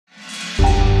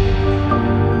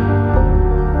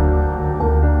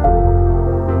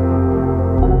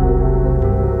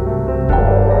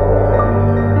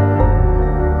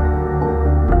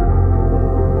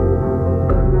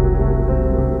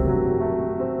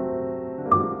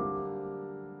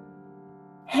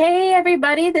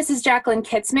everybody. This is Jacqueline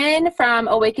Kitzman from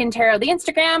Awaken Tarot, the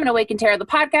Instagram, and Awaken Tarot, the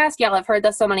podcast. Y'all have heard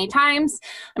this so many times.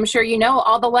 I'm sure you know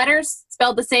all the letters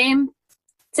spelled the same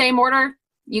order.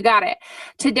 You got it.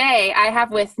 Today, I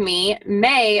have with me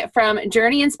May from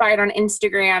Journey Inspired on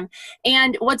Instagram.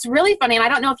 And what's really funny, and I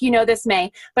don't know if you know this,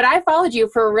 May, but I followed you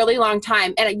for a really long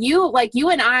time. And you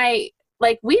and I,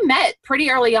 we met pretty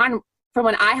early on from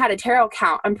when I had a tarot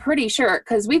account, I'm pretty sure,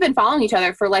 because we've been following each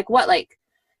other for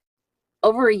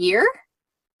over a year?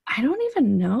 I don't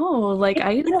even know.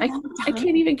 I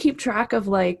can't even keep track of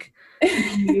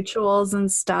mutuals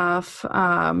and stuff.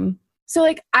 So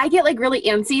I get really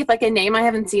antsy if a name I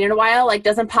haven't seen in a while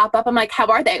doesn't pop up. I'm like, how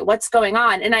are they? What's going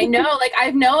on? And I know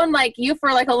I've known you for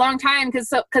a long time because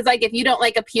if you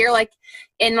don't appear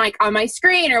in on my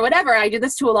screen or whatever, I do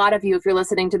this to a lot of you if you're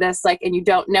listening to this and you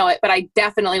don't know it, but I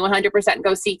definitely 100%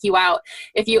 go seek you out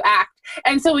if you act.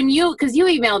 And so because you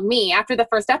emailed me after the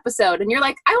first episode and you're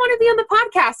like, I want to be on the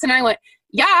podcast, and I went,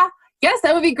 yeah. Yes,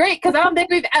 that would be great because I don't think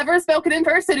we've ever spoken in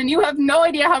person and you have no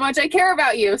idea how much I care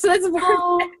about you. So that's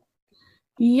perfect.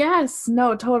 Yes,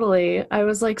 no, totally. I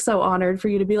was so honored for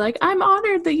you to be I'm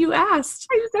honored that you asked.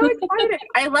 I'm so excited.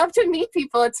 I love to meet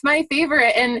people. It's my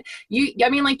favorite. And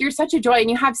you're such a joy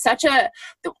and you have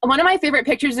one of my favorite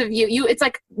pictures of you, it's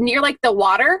near the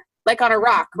water, on a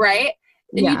rock, right?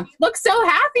 And yeah. You look so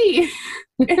happy.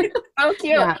 It's so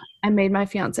cute. Yeah, I made my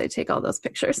fiance take all those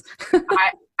pictures.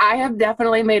 I have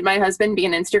definitely made my husband be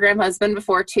an Instagram husband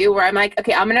before too, where I'm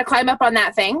okay, I'm going to climb up on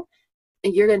that thing.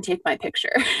 And you're going to take my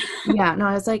picture. Yeah, no,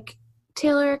 I was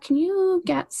Taylor, can you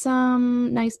get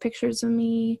some nice pictures of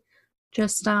me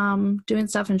just doing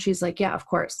stuff? And she's yeah, of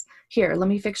course. Here, let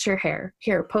me fix your hair.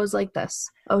 Here, pose like this.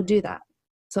 Oh, do that.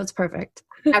 So it's perfect.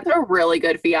 That's a really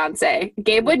good fiance.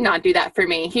 Gabe would not do that for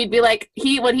me. He'd be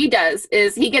what he does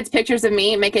is he gets pictures of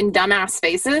me making dumbass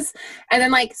faces. And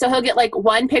then so he'll get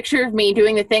one picture of me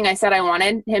doing the thing I said I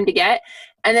wanted him to get.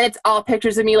 And then it's all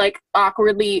pictures of me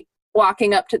awkwardly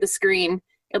walking up to the screen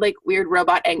at weird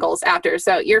robot angles after.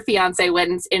 So your fiance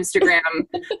wins Instagram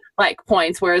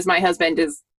points, whereas my husband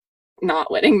is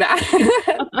not winning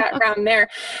that round there.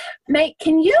 May,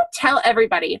 can you tell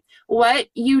everybody what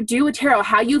you do with tarot,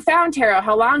 how you found tarot,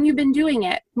 how long you've been doing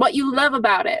it, what you love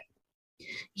about it?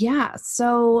 Yeah.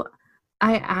 So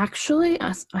I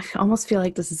almost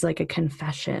feel this is a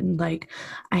confession.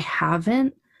 I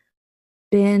haven't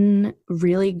been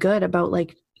really good about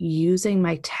using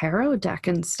my tarot deck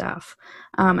and stuff.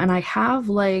 And I have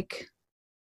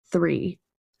 3.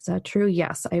 Is that true?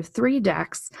 Yes, I have 3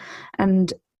 decks.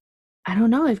 And I don't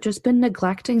know, I've just been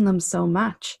neglecting them so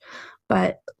much.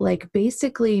 But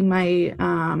basically my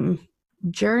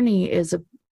journey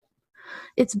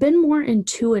it's been more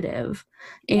intuitive.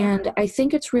 And I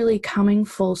think it's really coming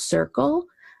full circle.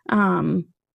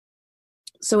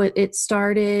 So it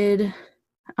started,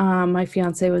 my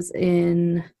fiance was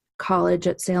in college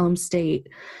at Salem State,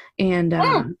 and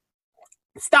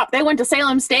Stop, they went to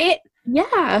Salem State? Yeah,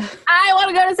 I want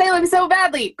to go to Salem so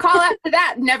badly. Call after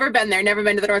that. Never been there, never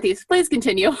been to the Northeast. Please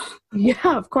continue.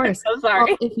 Yeah, of course. I'm so sorry.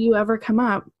 Well, if you ever come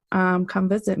up, come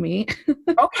visit me.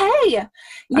 Okay.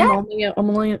 Yeah.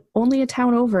 I'm only a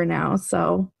town over now,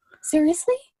 so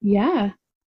seriously? Yeah.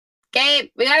 Gabe,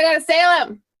 we gotta go to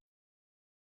Salem.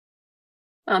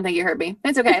 I don't think you heard me.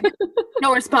 It's okay.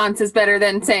 No response is better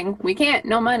than saying, we can't,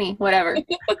 no money, whatever.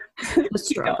 The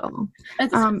struggle.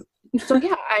 So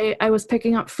yeah, I was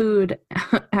picking up food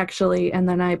actually, and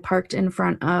then I parked in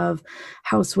front of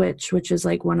House Witch, which is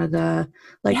one of the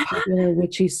popular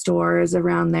witchy stores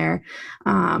around there.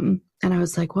 And I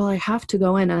was well, I have to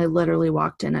go in. And I literally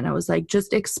walked in and I was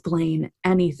just explain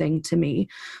anything to me.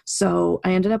 So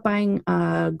I ended up buying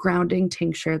a grounding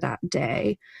tincture that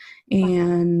day.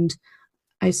 And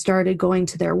I started going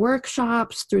to their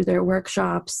workshops. Through their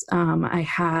workshops, I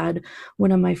had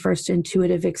one of my first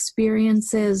intuitive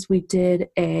experiences. We did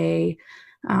it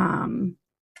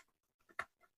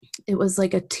was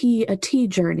a tea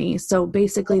journey. So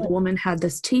basically the woman had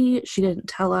this tea. She didn't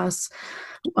tell us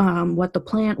what the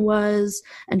plant was.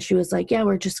 And she was yeah,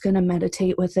 we're just going to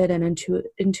meditate with it and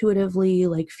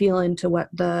intuitively feel into what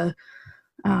the,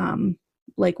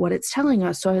 what it's telling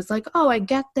us. So I was oh, I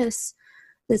get this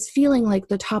feeling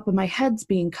the top of my head's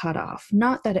being cut off.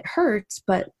 Not that it hurts,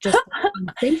 but just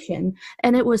the sensation.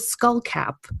 And it was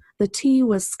skullcap. The tea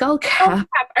was skullcap.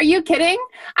 Are you kidding?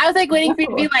 I was waiting for you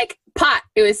to be pot.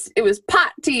 It was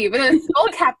pot tea, but it was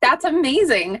skullcap. That's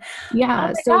amazing.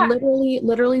 Yeah. So God.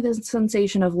 literally the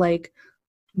sensation of my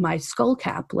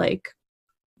skullcap,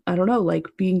 I don't know,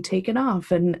 being taken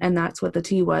off. And that's what the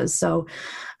tea was. So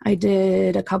I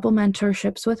did a couple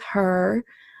mentorships with her.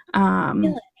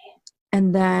 Really?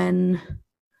 And then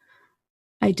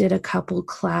I did a couple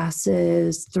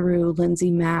classes through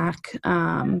Lindsay Mack.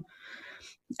 And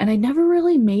I never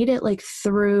really made it like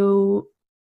through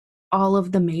all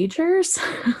of the majors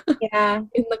Yeah.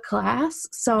 in the class.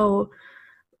 So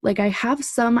like I have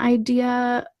some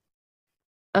idea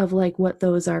of like what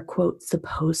those are quote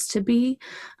supposed to be.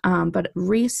 But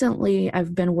recently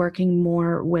I've been working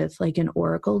more with like an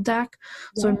oracle deck.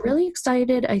 So I'm really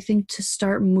excited, I think, to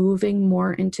start moving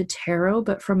more into tarot,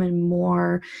 but from a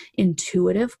more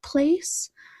intuitive place.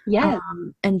 Yeah.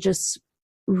 And just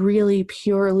really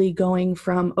purely going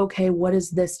from, okay, what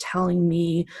is this telling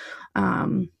me?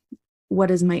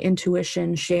 What is my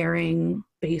intuition sharing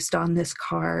based on this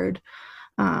card?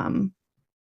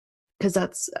 Because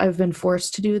I've been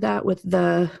forced to do that with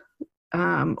the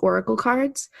oracle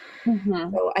cards.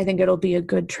 So I think it'll be a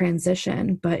good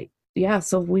transition. But yeah,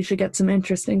 so we should get some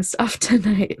interesting stuff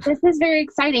tonight. This is very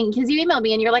exciting because you emailed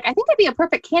me and you're like, I think I'd be a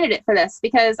perfect candidate for this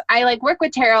because I like work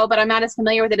with tarot, but I'm not as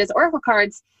familiar with it as oracle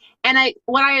cards. And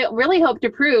what I really hope to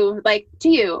prove like to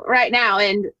you right now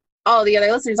and all the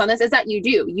other listeners on this is that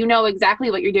you know exactly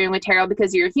what you're doing with tarot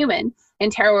because you're a human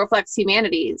and tarot reflects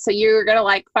humanity. So you're going to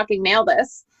like fucking nail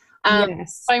this.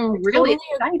 Yes. So I'm really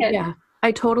excited. Yeah,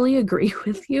 I totally agree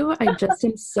with you. I just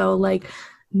am so like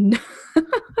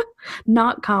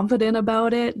not confident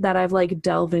about it that I've like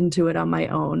delved into it on my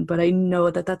own, but I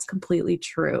know that that's completely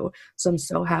true. So I'm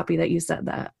so happy that you said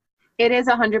that. It is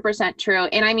 100% true.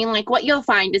 And I mean, like what you'll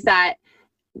find is that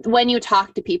when you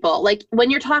talk to people, like when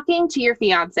you're talking to your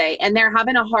fiance and they're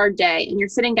having a hard day and you're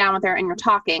sitting down with her and you're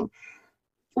talking,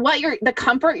 the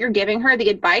comfort you're giving her, the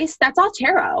advice, that's all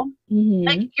tarot.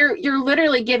 Like you're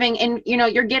literally giving, and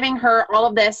you're giving her all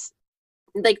of this,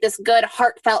 like this good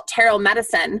heartfelt tarot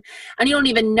medicine, and you don't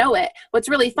even know it. What's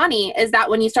really funny is that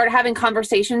when you start having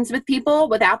conversations with people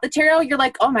without the tarot, you're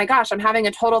like, oh my gosh, I'm having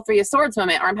a total 3 of Swords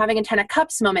moment, or I'm having a 10 of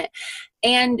Cups moment.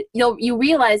 And you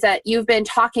realize that you've been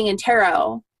talking in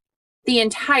tarot the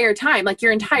entire time, like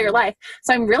your entire life.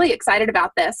 So I'm really excited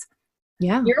about this.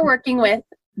 Yeah. You're working with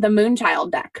the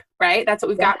Moonchild deck, right? That's what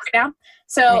we've got right now.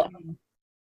 So,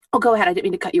 go ahead. I didn't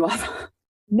mean to cut you off.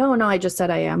 No, I just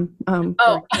said I am.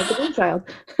 The Moonchild.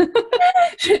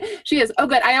 She is. Oh,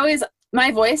 good.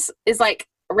 My voice is like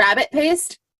rabbit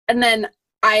paste, and then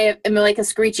I am like a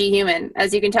screechy human.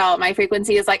 As you can tell, my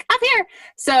frequency is like up here.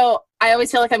 So I always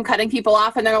feel like I'm cutting people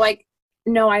off, and they're like,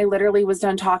 no, I literally was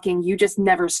done talking. You just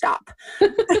never stop.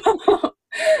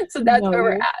 So that's where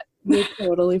we're at. You're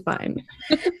totally fine.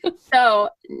 So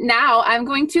now I'm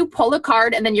going to pull a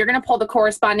card, and then you're going to pull the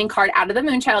corresponding card out of the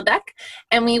Moonchild deck,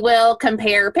 and we will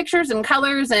compare pictures and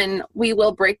colors, and we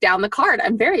will break down the card.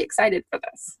 I'm very excited for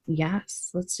this.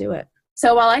 Yes, let's do it.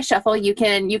 So while I shuffle, do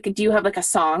you have like a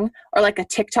song or like a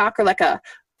TikTok or like a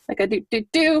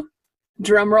do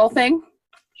drum roll thing?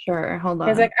 Sure, hold on.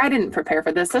 I was like, I didn't prepare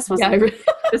for this. This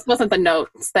wasn't the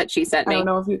notes that she sent me. I don't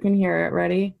know if you can hear it.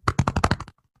 Ready?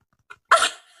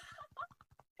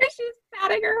 She's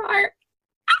patting her heart.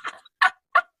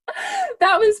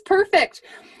 That was perfect.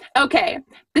 Okay,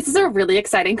 this is a really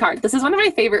exciting card. This is one of my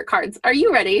favorite cards. Are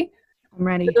you ready? I'm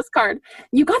ready. For this card.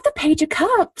 You got the Page of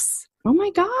Cups. Oh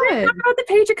my God. I got the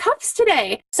Page of Cups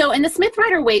today. So in the Smith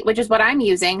Rider-Waite, which is what I'm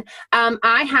using,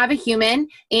 I have a human,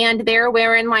 and they're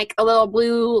wearing like a little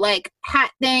blue like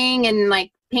hat thing and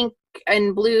like pink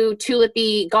and blue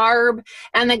tulipy garb,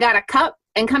 and they got a cup.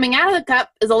 And coming out of the cup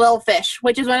is a little fish,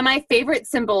 which is one of my favorite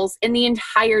symbols in the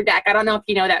entire deck. I don't know if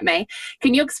you know that, May.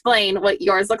 Can you explain what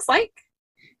yours looks like?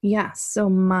 Yes. So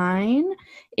mine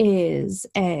is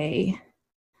a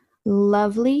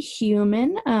lovely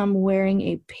human wearing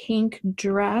a pink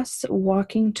dress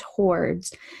walking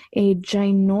towards a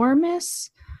ginormous,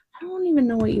 I don't even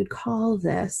know what you'd call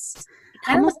this.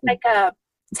 Kind of looks like a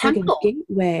temple. Like a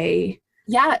gateway.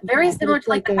 Yeah, very similar to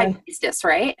like the High Priestess,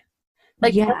 right?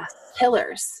 Like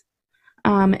pillars.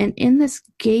 And in this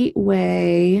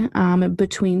gateway,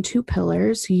 between 2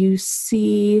 pillars, you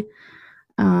see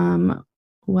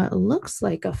what looks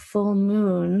like a full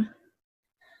moon,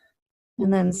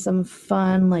 and then some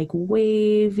fun, like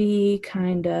wavy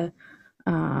kind of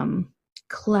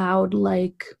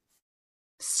cloud-like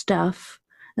stuff.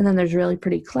 And then there's really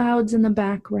pretty clouds in the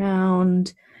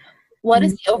background. What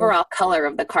is the overall color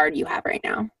of the card you have right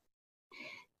now?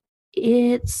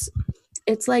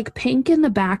 It's like pink in the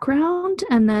background,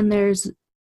 and then there's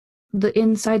the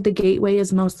inside the gateway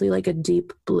is mostly like a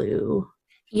deep blue.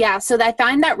 Yeah, so I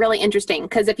find that really interesting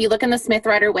because if you look in the Smith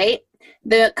Rider-Waite,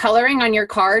 the coloring on your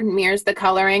card mirrors the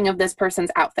coloring of this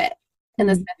person's outfit in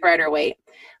the Smith Rider-Waite,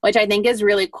 which I think is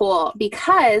really cool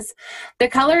because the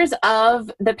colors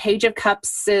of the Page of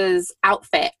Cups'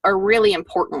 outfit are really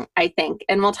important, I think,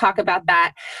 and we'll talk about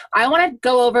that. I want to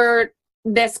go over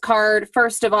this card,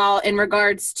 first of all, in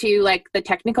regards to like the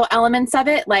technical elements of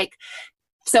it. Like,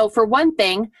 so for one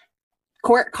thing,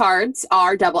 court cards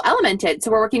are double elemented.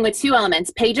 So we're working with two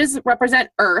elements. Pages represent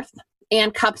earth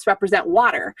and cups represent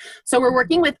water. So we're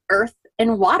working with earth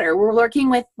and water. We're working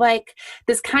with like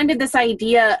this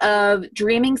idea of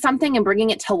dreaming something and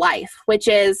bringing it to life, which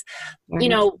is, you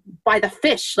know, why the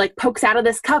fish like pokes out of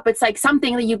this cup. It's like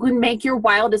something that you can make your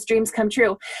wildest dreams come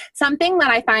true. Something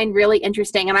that I find really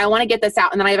interesting, and I want to get this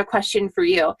out, and then I have a question for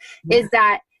you, is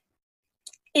that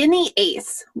in the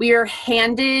ace, we are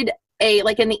handed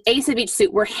like in the ace of each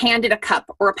suit, we're handed a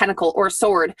cup or a pentacle or a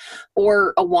sword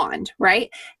or a wand, right?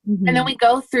 Mm-hmm. And then we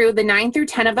go through the 9 through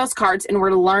 10 of those cards and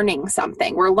we're learning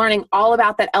something. We're learning all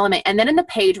about that element. And then in the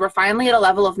page, we're finally at a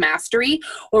level of mastery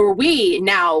where we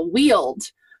now wield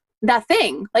that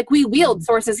thing. Like we wield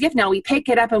Source's gift now. We pick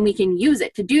it up and we can use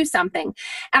it to do something.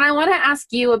 And I want to ask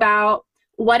you about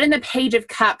what in the Page of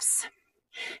Cups,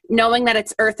 knowing that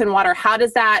it's earth and water, how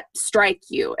does that strike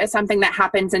you as something that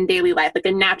happens in daily life, like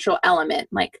a natural element,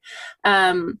 like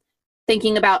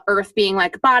thinking about earth being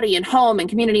like body and home and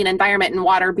community and environment, and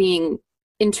water being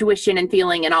intuition and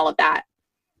feeling and all of that?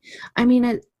 I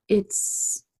mean,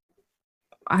 it's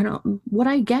what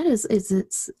I get is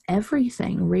it's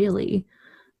everything really,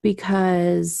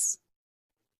 because,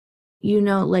 you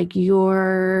know, like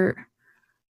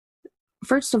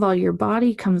first of all, your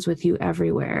body comes with you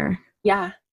everywhere.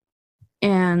 Yeah.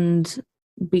 And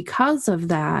because of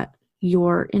that,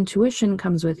 your intuition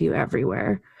comes with you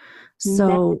everywhere.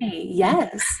 So,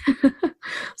 yes.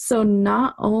 So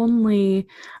not only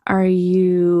are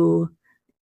you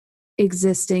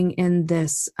existing in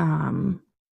this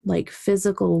like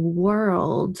physical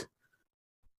world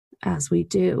as we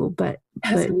do, but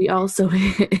we also,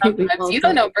 you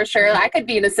don't know for sure. I could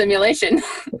be in a simulation.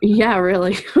 Yeah,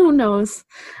 really. Who knows?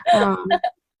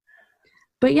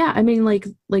 But yeah, I mean, like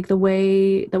the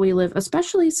way that we live,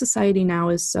 especially society now,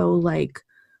 is so like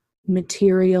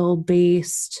material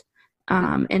based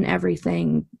and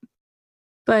everything.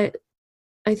 But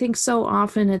I think so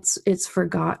often it's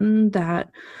forgotten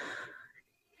that,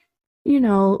 you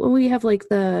know, we have like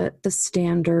the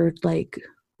standard like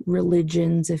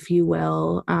religions, if you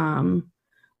will.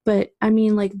 But I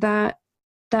mean, like that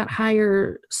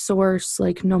higher source,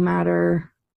 like no matter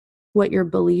what your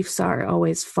beliefs are,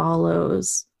 always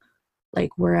follows like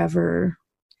wherever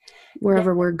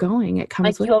we're going, it comes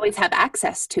like with you always have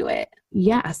access to it.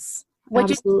 Yes,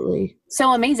 which absolutely. Is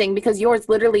so amazing, because yours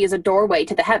literally is a doorway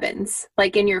to the heavens,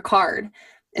 like in your card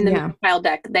in the profile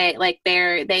deck.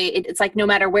 It's like no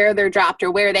matter where they're dropped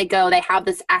or where they go, they have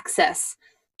this access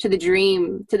to the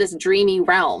dream, to this dreamy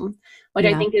realm, which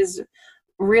I think is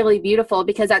really beautiful,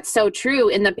 because that's so true.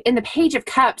 In the Page of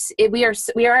Cups, we are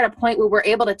at a point where we're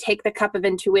able to take the cup of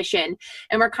intuition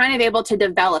and we're kind of able to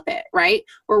develop it, right?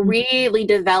 We're really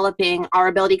developing our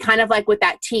ability, kind of like with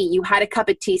that tea. You had a cup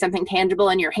of tea, something tangible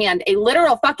in your hand, a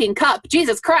literal fucking cup.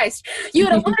 Jesus Christ. You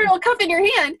had a literal cup in your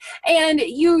hand and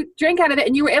you drank out of it,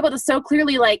 and you were able to so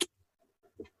clearly like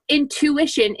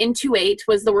intuate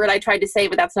was the word I tried to say,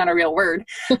 but that's not a real word.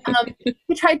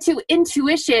 You tried to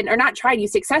you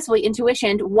successfully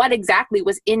intuitioned what exactly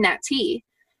was in that tea.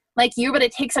 Like you were able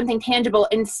to take something tangible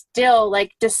and still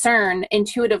like discern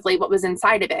intuitively what was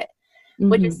inside of it,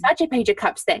 which is such a Page of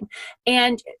Cups thing.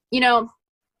 And, you know,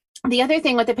 the other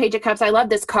thing with the Page of Cups, I love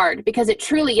this card because it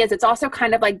truly is. It's also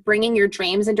kind of like bringing your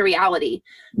dreams into reality.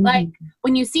 Like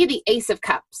when you see the Ace of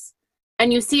Cups,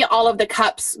 and you see all of the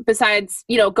cups besides,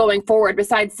 you know, going forward,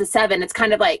 besides the 7, it's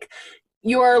kind of like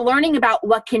you're learning about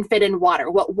what can fit in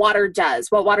water, what water does.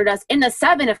 In the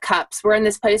 7 of Cups, we're in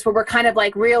this place where we're kind of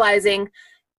like realizing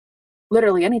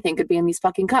literally anything could be in these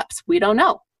fucking cups. We don't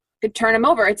know. Could turn them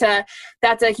over.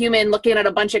 That's a human looking at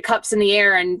a bunch of cups in the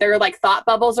air, and there are like thought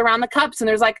bubbles around the cups, and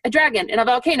there's like a dragon and a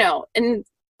volcano and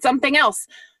something else.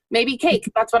 Maybe cake.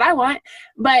 That's what I want.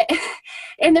 But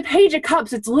in the Page of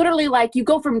Cups, it's literally like you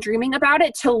go from dreaming about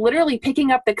it to literally picking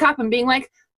up the cup and being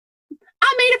like,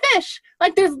 I made a fish.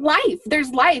 Like there's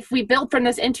life. We build from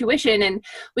this intuition, and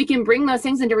we can bring those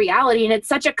things into reality. And it's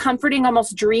such a comforting,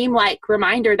 almost dream-like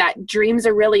reminder that dreams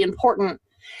are really important,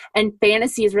 and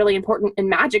fantasy is really important, and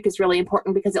magic is really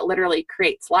important, because it literally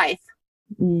creates life.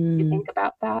 You think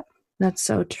about that? That's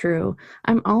so true.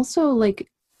 I'm also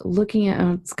like looking at,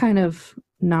 it's kind of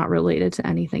not related to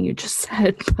anything you just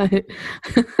said, but take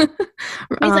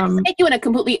you in a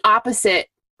completely opposite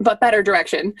but better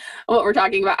direction of what we're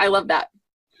talking about. I love that.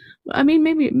 I mean,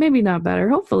 maybe not better,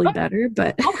 hopefully better,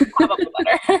 but probably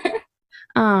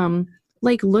better.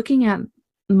 Like looking at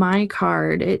my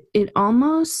card, it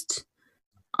almost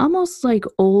like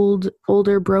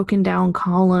older broken down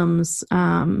columns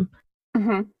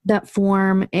that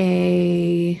form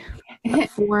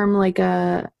like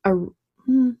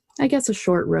I guess a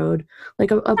short road,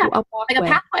 like a walkway. Like a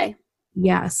pathway.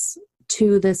 Yes,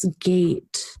 to this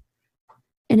gate.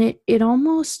 And it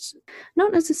almost,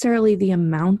 not necessarily the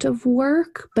amount of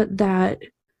work, but that,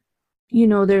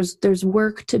 there's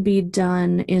work to be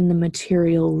done in the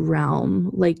material realm.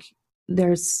 Like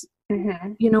there's,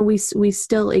 we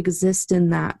still exist in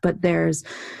that, but there's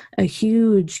a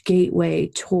huge gateway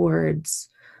towards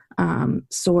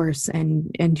source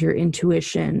and your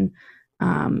intuition.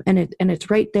 And it's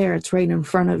right there. It's right in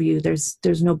front of you. There's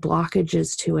no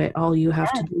blockages to it. All you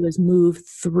have to do is move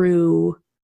through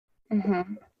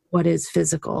what is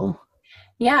physical.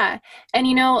 Yeah. And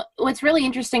what's really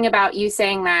interesting about you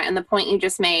saying that and the point you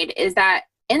just made is that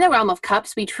in the realm of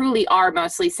cups, we truly are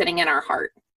mostly sitting in our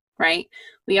heart, right?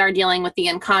 We are dealing with the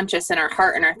unconscious in our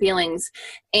heart and our feelings.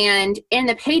 And in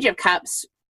the Page of Cups,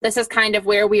 this is kind of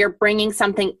where we are bringing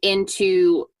something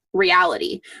into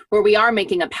reality, where we are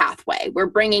making a pathway. We're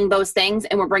bringing those things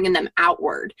and we're bringing them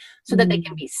outward so that they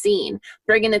can be seen,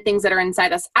 bringing the things that are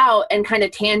inside us out and kind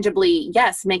of tangibly,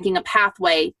 making a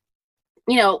pathway,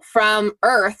 from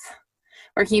Earth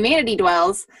where humanity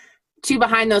dwells to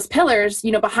behind those pillars,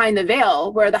 behind the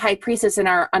veil where the high priestess and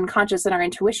our unconscious and our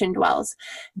intuition dwells.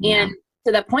 Yeah. And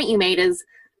to the point you made is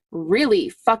really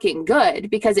fucking good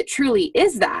because it truly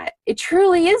is that. It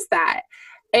truly is that.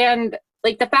 And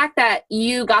like the fact that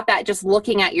you got that just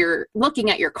looking at your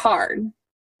card,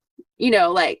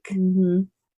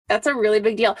 that's a really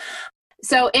big deal.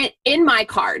 So in my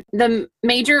card, the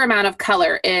major amount of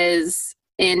color is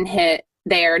in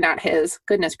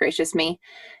goodness gracious me,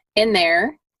 in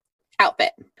their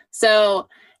outfit. So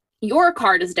your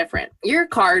card is different. Your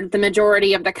card, the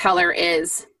majority of the color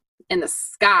is in the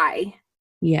sky.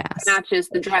 Yes. Matches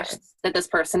the dress that this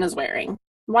person is wearing.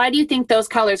 Why do you think those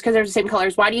colors, because they're the same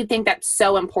colors, why do you think that's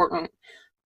so important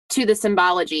to the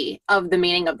symbology of the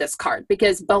meaning of this card?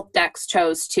 Because both decks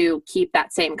chose to keep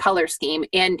that same color scheme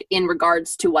and in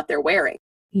regards to what they're wearing.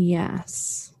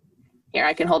 Yes. Here,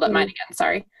 I can hold up mine again.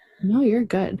 Sorry. No, you're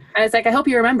good. I was like, I hope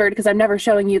you remembered because I'm never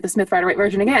showing you the Smith Rider-Waite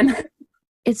version again.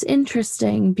 It's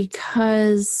interesting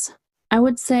because I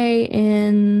would say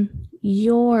in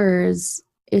yours,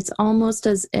 it's almost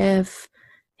as if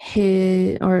No,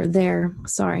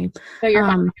 you're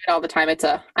fine all the time.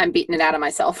 I'm beating it out of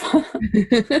myself.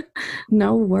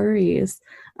 No worries.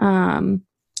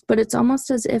 But it's almost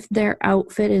as if their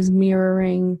outfit is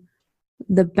mirroring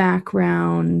the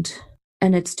background,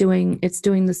 and it's doing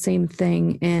the same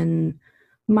thing in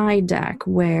my deck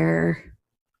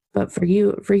but for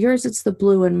yours it's the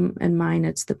blue and mine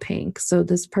it's the pink. So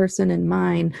this person in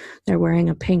mine, they're wearing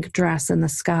a pink dress and the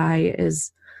sky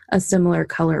is a similar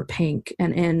color pink.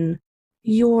 And in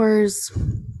yours,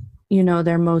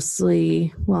 they're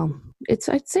mostly,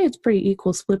 I'd say it's pretty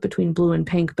equal split between blue and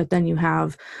pink, but then you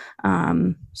have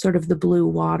sort of the blue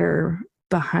water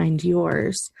behind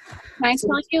yours. Can I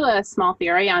tell you a small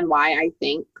theory on why I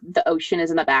think the ocean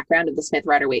is in the background of the Smith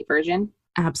Rider-Waite version?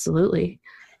 Absolutely.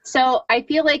 So I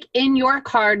feel like in your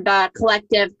card, the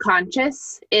collective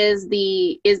conscious is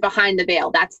behind the veil.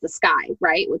 That's the sky,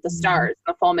 right? With the stars,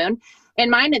 the full moon.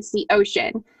 In mine, it's the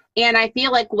ocean. And I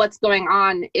feel like what's going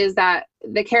on is that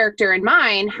the character in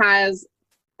mine has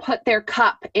put their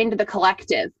cup into the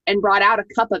collective and brought out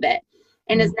a cup of it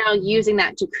and is now using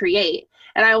that to create.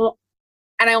 And I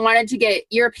wanted to get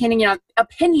your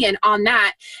opinion on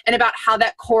that and about how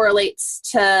that correlates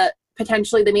to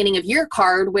potentially the meaning of your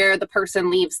card where the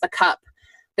person leaves the cup.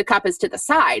 The cup is to the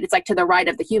side. It's like to the right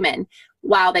of the human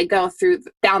while they go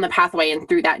down the pathway and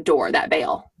through that door, that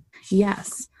veil.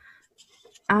 Yes.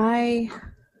 I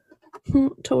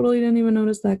totally didn't even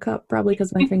notice that cup, probably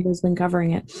because my finger's been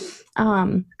covering it.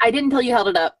 I didn't until you held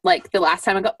it up like the last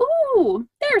time. I go, ooh,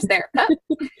 there's their cup.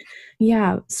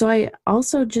 Yeah. So I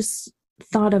also just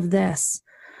thought of this.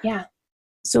 Yeah.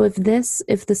 So if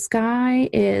the sky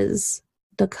is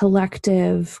the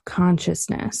collective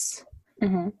consciousness,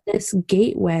 this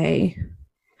gateway,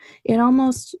 it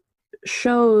almost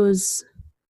shows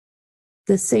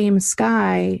the same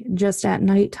sky just at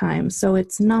nighttime. So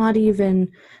it's not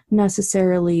even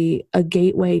necessarily a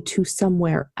gateway to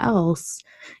somewhere else.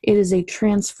 It is a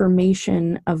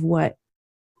transformation of what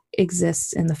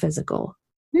exists in the physical.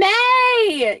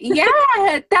 May!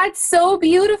 Yeah, that's so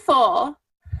beautiful.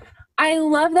 I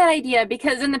love that idea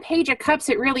because in the Page of Cups,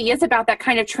 it really is about that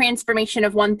kind of transformation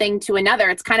of one thing to another.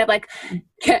 It's kind of like,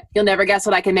 you'll never guess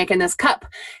what I can make in this cup.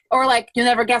 Or like, you'll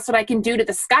never guess what I can do to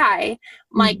the sky.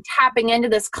 Like tapping into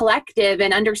this collective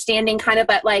and understanding kind of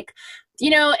that, like,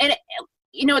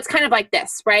 it's kind of like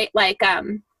this, right? Like,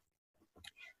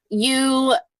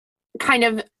 you kind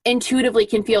of intuitively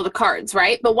can feel the cards,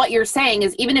 right? But what you're saying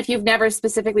is, even if you've never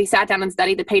specifically sat down and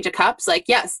studied the Page of Cups, like,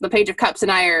 yes, the Page of Cups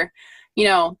and I are, you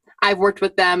know, I've worked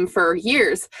with them for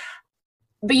years,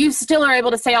 but you still are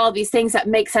able to say all of these things that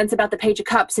make sense about the Page of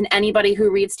Cups, and anybody who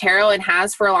reads tarot and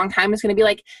has for a long time is going to be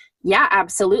like, yeah,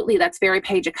 absolutely, that's very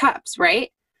Page of Cups, right?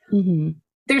 Mm-hmm.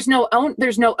 There's no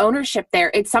ownership there.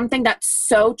 It's something that's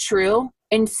so true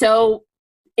and so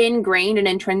ingrained and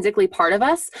intrinsically part of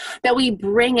us that we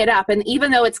bring it up. And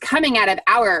even though it's coming out of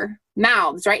our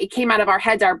mouths, right? It came out of our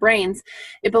heads, our brains,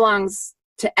 it belongs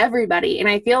to everybody. And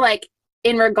I feel like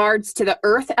in regards to the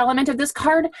earth element of this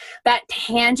card, that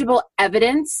tangible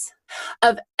evidence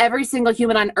of every single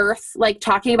human on earth, like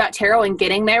talking about tarot and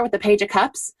getting there with the Page of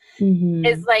Cups,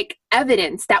 is like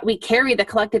evidence that we carry the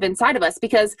collective inside of us.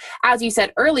 Because as you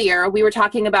said earlier, we were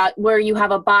talking about where you have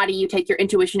a body, you take your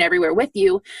intuition everywhere with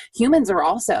you. Humans are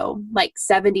also like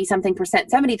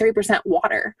 73%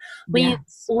 water. We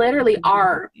literally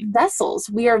are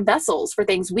vessels. We are vessels for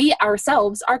things. We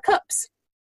ourselves are cups.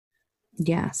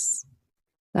 Yes.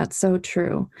 That's so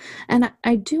true. And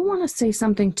I do want to say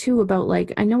something too about,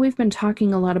 like, I know we've been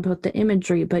talking a lot about the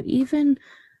imagery, but even,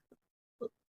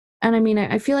 and I mean,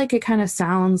 I feel like it kind of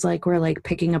sounds like we're like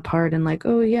picking apart and like,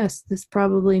 oh yes, this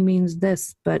probably means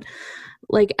this, but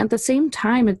like at the same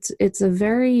time, it's a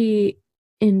very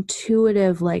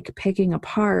intuitive, like picking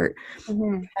apart,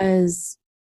 because,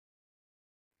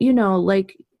 you know,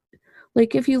 like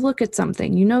if you look at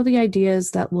something, you know, the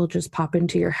ideas that will just pop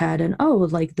into your head and, oh,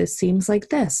 like this seems like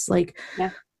this, like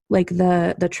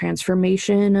the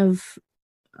transformation of,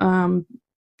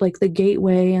 like the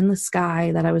gateway and the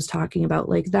sky that I was talking about,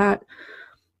 like that,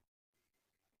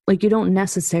 like you don't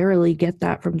necessarily get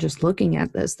that from just looking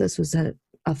at this. This was a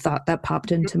thought that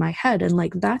popped into my head, and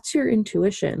like, that's your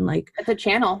intuition. Like it's a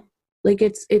channel. Like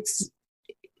it's,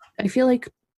 I feel like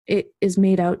it is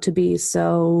made out to be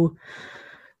so,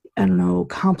 I don't know,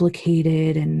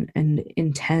 complicated and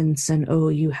intense, and oh,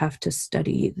 you have to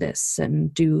study this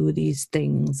and do these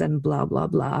things and blah blah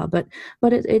blah. But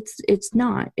it's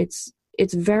not.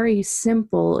 It's very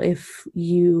simple if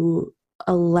you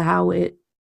allow it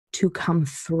to come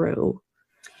through.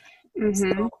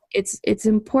 So it's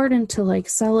important to like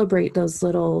celebrate those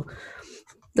little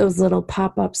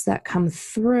pop-ups that come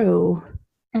through.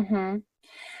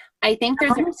 I think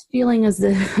there's a feeling as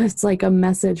if it's like a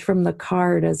message from the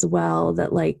card as well,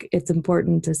 that like it's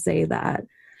important to say that.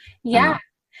 Yeah.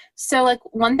 So like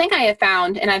one thing I have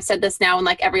found, and I've said this now in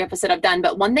like every episode I've done,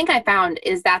 but one thing I found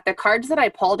is that the cards that I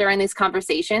pull during these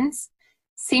conversations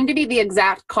seem to be the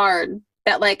exact card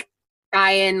that like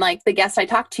I and like the guest I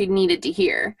talked to needed to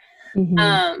hear.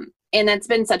 And that's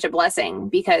been such a blessing,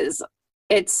 because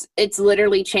it's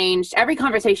literally changed. Every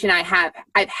conversation I've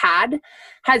had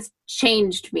has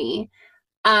changed me.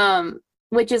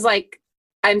 Which is like,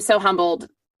 I'm so humbled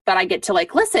that I get to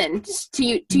like listen to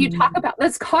you talk about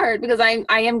this card, because I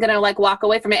am going to like walk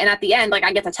away from it. And at the end, like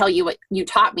I get to tell you what you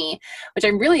taught me, which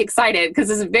I'm really excited, because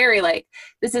this is very like,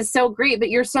 this is so great. But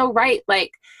you're so right.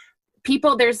 Like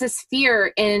people, there's this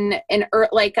fear in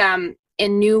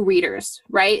new readers,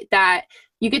 right? That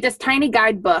you get this tiny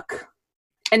guidebook,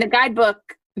 and the guidebook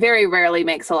very rarely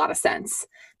makes a lot of sense,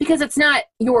 because it's not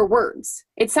your words.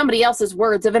 It's somebody else's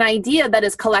words of an idea that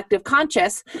is collective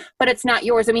conscious, but it's not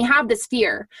yours. And we have this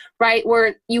fear, right?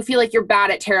 Where you feel like you're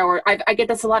bad at tarot. Or I get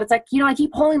this a lot. It's like, you know, I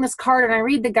keep pulling this card and I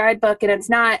read the guidebook and it's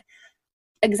not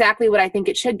exactly what I think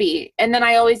it should be. And then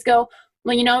I always go,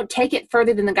 well, you know, take it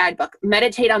further than the guidebook.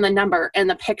 Meditate on the number and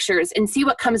the pictures and see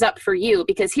what comes up for you.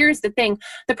 Because here's the thing.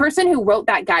 The person who wrote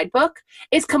that guidebook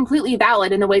is completely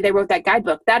valid in the way they wrote that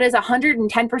guidebook. That is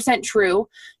 110% true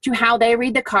to how they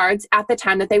read the cards at the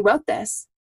time that they wrote this.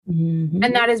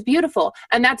 And that is beautiful.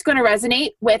 And that's going to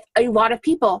resonate with a lot of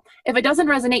people. If it doesn't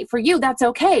resonate for you, that's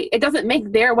okay. It doesn't make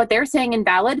what they're saying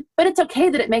invalid, but it's okay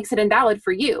that it makes it invalid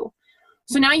for you.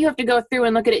 So now you have to go through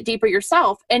and look at it deeper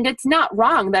yourself. And it's not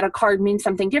wrong that a card means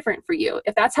something different for you.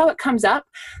 If that's how it comes up,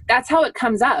 that's how it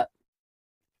comes up.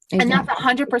 Exactly. And that's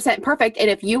 100% perfect. And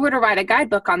if you were to write a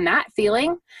guidebook on that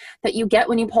feeling that you get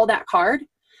when you pull that card,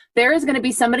 there is going to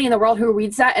be somebody in the world who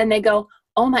reads that and they go,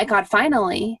 oh my God,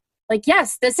 finally. Like,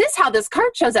 yes, this is how this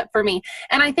card shows up for me.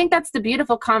 And I think that's the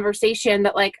beautiful conversation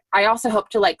that like, I also hope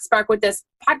to like spark with this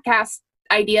podcast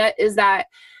idea, is that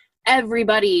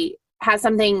everybody has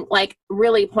something like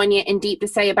really poignant and deep to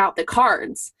say about the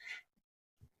cards,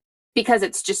 because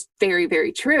it's just very,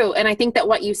 very true. And I think that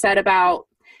what you said about,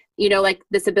 you know, like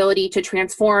this ability to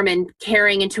transform and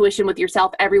carrying intuition with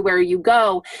yourself everywhere you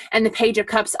go, and the Page of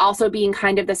Cups also being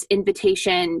kind of this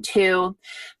invitation to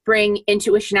bring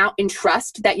intuition out and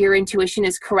trust that your intuition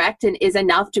is correct and is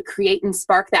enough to create and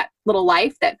spark that little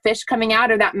life, that fish coming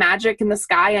out or that magic in the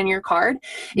sky on your card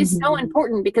is so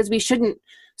important, because we shouldn't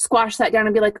squash that down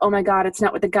and be like, oh my God, it's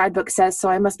not what the guidebook says, so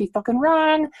I must be fucking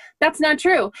wrong. That's not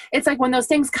true. It's like when those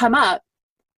things come up,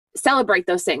 celebrate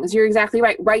those things. You're exactly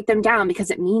right. Write them down because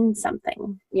it means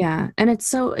something. Yeah. And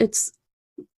it's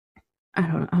I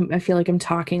don't know. I feel like I'm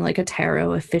talking like a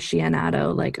tarot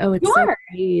aficionado, like, oh, it's the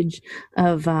page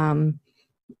of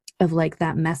like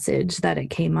that message that it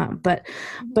came up. But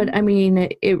I mean,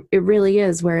 it really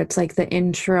is where it's like the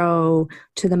intro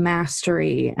to the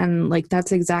mastery. And like,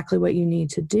 that's exactly what you need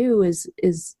to do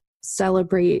is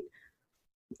celebrate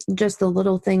just the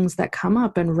little things that come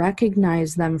up and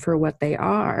recognize them for what they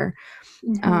are.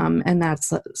 And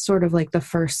that's sort of like the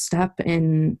first step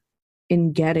in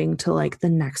getting to like the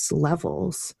next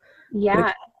levels. Yeah.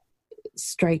 Which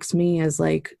strikes me as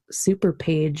like super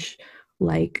page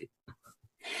like.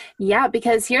 Yeah,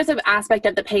 because here's an aspect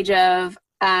of the page of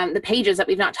the pages that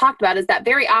we've not talked about, is that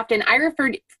very often I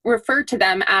refer to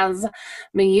them as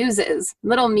muses,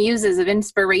 little muses of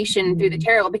inspiration through the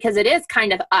tarot, because it is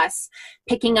kind of us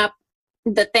picking up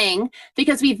the thing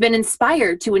because we've been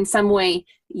inspired to in some way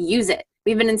use it.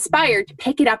 We've been inspired to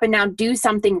pick it up and now do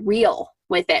something real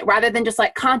with it rather than just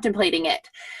like contemplating it.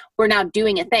 We're now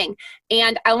doing a thing.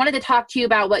 And I wanted to talk to you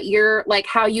about what you're like,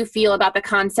 how you feel about the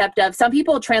concept of, some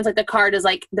people translate the card as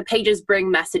like the pages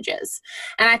bring messages.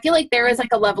 And I feel like there is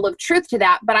like a level of truth to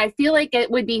that, but I feel like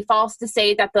it would be false to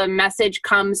say that the message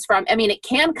comes from, I mean, it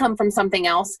can come from something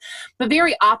else, but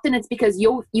very often it's because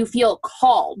you feel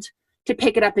called to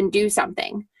pick it up and do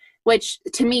something, which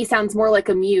to me sounds more like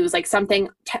a muse, like something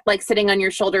like sitting on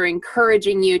your shoulder,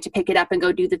 encouraging you to pick it up and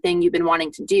go do the thing you've been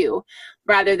wanting to do,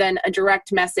 rather than a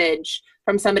direct message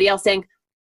from somebody else saying,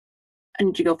 I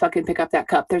need you to go fucking pick up that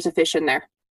cup. There's a fish in there.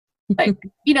 Like,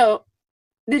 you know,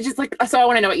 they're just like, so I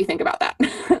want to know what you think about that,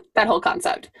 that whole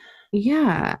concept.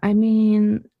 Yeah. I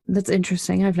mean, that's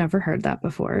interesting. I've never heard that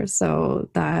before. So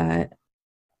that,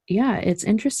 yeah, it's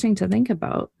interesting to think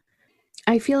about.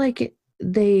 I feel like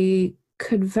they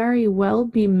could very well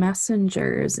be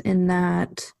messengers in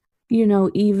that, you know,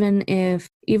 even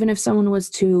if someone was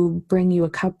to bring you a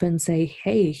cup and say,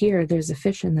 hey, here, there's a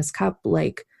fish in this cup,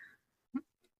 like,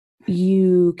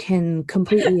 you can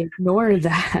completely ignore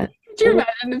that. Could you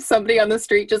imagine if somebody on the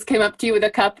street just came up to you with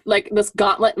a cup, like this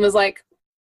gauntlet, and was like,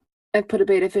 I've put a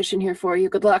beta fish in here for you.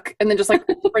 Good luck. And then just like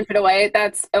print it away.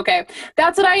 That's okay.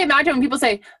 That's what I imagine when people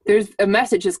say there's a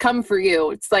message has come for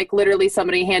you. It's like literally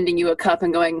somebody handing you a cup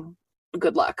and going,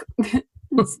 good luck.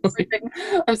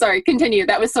 I'm sorry. Continue.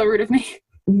 That was so rude of me.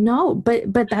 No,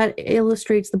 but that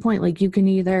illustrates the point. Like, you can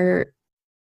either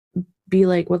be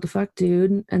like, what the fuck,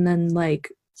 dude? And then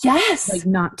like, yes, like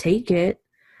not take it,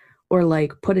 or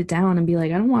like put it down and be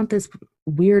like, I don't want this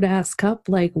weird ass cup.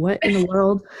 Like, what in the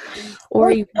world?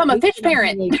 Or you become a fish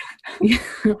parent. Like,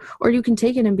 or you can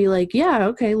take it and be like, yeah,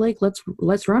 okay, like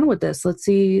let's run with this. Let's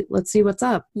see what's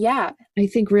up. Yeah. I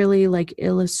think really like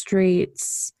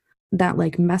illustrates that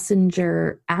like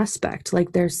messenger aspect.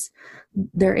 Like there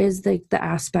is like the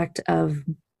aspect of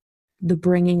the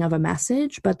bringing of a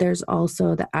message, but there's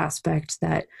also the aspect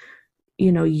that,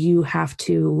 you know, you have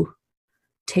to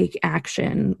take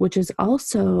action, which is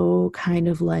also kind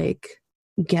of like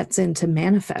gets into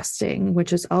manifesting,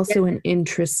 which is also an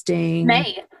interesting.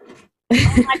 May.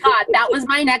 Oh my God, that was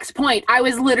my next point. I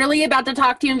was literally about to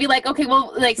talk to you and be like, okay,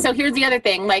 well, like, so here's the other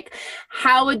thing. Like,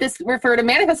 how would this refer to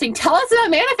manifesting? Tell us about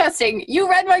manifesting. You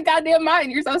read my goddamn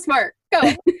mind. You're so smart. Go,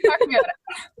 talk to me about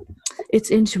it.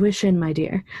 It's intuition, my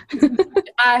dear.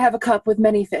 I have a cup with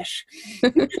many fish.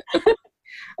 I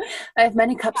have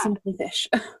many cups and many fish.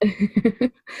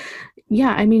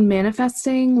 Yeah, I mean,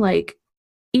 manifesting, like,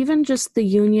 even just the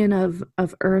union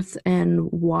of earth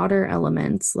and water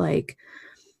elements, like,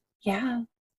 yeah,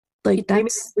 like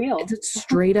that's real. It's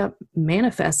straight up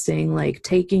manifesting, like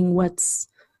taking what's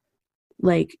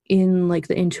like in like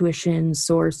the intuition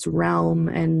source realm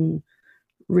and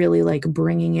really like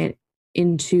bringing it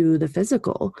into the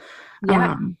physical.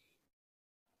 Yeah.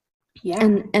 Yeah.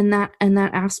 And that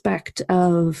aspect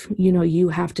of, you know, you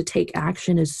have to take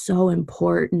action is so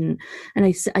important. And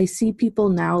I see people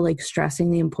now like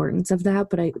stressing the importance of that,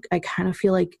 but I kind of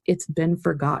feel like it's been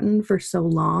forgotten for so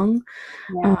long.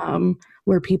 Yeah.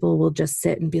 Where people will just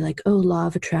sit and be like, oh, law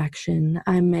of attraction,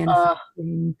 I'm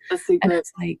manifesting. And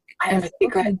it's like, I have a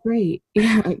secret. Okay, great.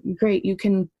 Yeah, great. You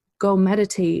can go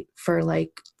meditate for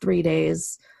like 3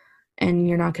 days and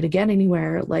you're not going to get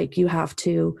anywhere. Like, you have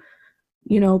to,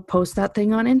 you know, post that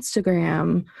thing on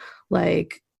Instagram,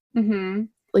 like,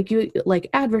 like you like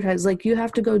advertise, like you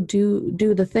have to go do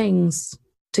the things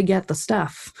to get the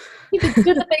stuff. You have to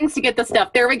do the things to get the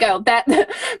stuff. There we go. That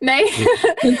May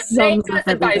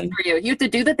advice for you. You have to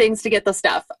do the things to get the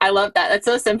stuff. I love that. That's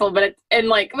so simple, but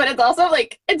it's also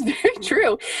like, it's very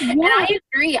true. Yeah. And I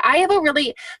agree. I have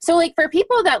so like for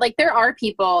people that like, there are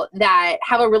people that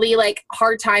have a really like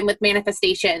hard time with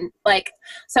manifestation. Like,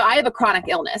 so I have a chronic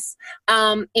illness.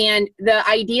 And the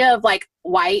idea of like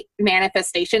white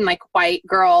manifestation, like white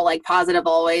girl, like positive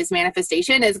always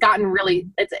manifestation has gotten really,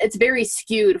 it's very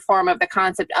skewed form of the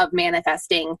concept of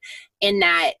manifesting, in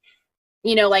that,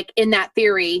 you know, like in that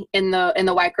theory, in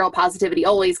the white girl positivity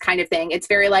always kind of thing. It's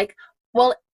very like,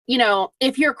 well, you know,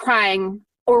 if you're crying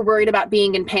or worried about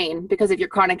being in pain because of your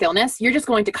chronic illness, you're just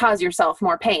going to cause yourself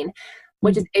more pain,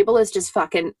 which is ableist, just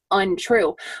fucking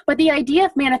untrue. But the idea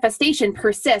of manifestation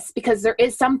persists because there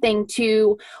is something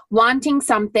to wanting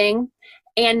something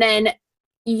and then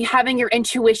having your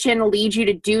intuition lead you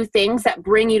to do things that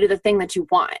bring you to the thing that you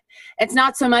want. It's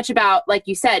not so much about, like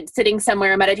you said, sitting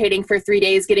somewhere meditating for 3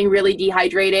 days, getting really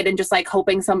dehydrated and just like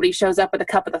hoping somebody shows up with a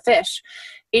cup of the fish.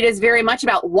 It is very much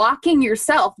about walking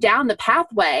yourself down the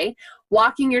pathway,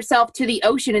 walking yourself to the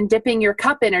ocean and dipping your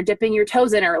cup in or dipping your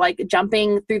toes in, or like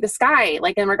jumping through the sky,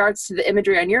 like in regards to the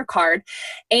imagery on your card,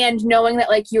 and knowing that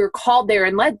like you're called there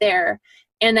and led there,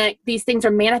 and that these things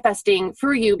are manifesting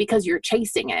for you because you're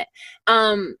chasing it,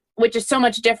 which is so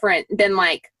much different than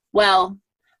like, well,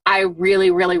 I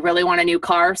really, really, really want a new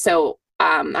car, so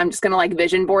I'm just going to like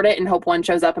vision board it and hope one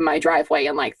shows up in my driveway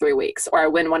in like 3 weeks, or I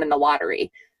win one in the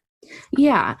lottery.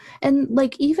 Yeah. And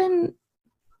like, even,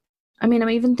 I mean, I'm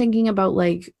even thinking about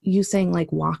like you saying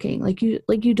like walking, like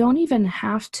you don't even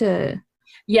have to.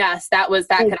 Yes, that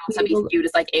could also be viewed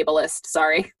as like ableist.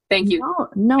 Sorry. Thank you.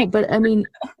 No, but I mean,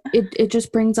 it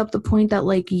just brings up the point that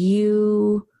like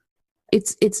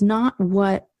it's not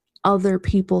what other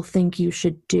people think you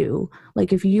should do.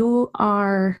 Like if you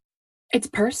are, it's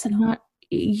personal.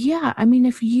 Yeah. I mean,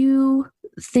 if you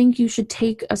think you should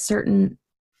take a certain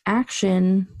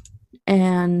action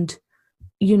and,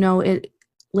 you know, it,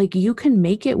 like you can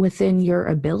make it within your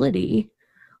ability.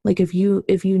 Like if you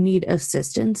need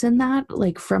assistance in that,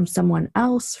 like from someone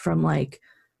else, from like,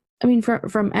 I mean,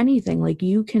 from anything, like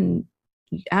you can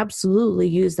absolutely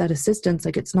use that assistance.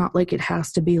 Like it's not like it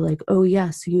has to be like, oh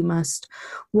yes, you must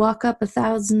walk up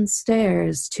 1,000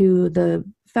 stairs to the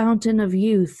fountain of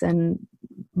youth and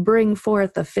bring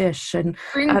forth a fish. And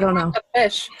I don't know.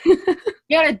 Fish. You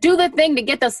gotta do the thing to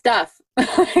get the stuff.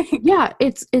 Yeah,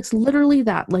 it's literally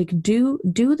that. Like do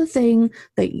the thing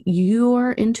that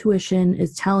your intuition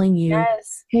is telling you.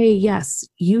 Yes. Hey, yes,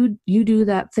 you do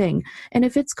that thing. And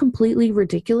if it's completely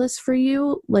ridiculous for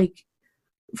you, like,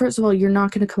 first of all, you're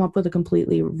not going to come up with a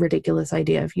completely ridiculous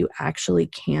idea if you actually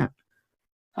can't.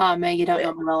 Oh man, you don't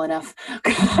know me well enough.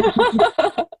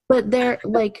 But there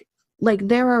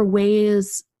there are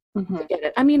ways to get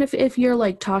it. I mean, if you're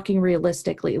like talking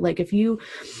realistically, like if you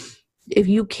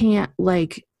can't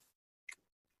like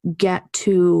get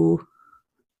to,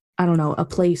 I don't know,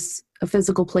 a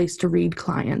physical place to read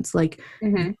clients, like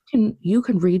you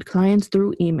can read clients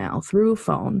through email, through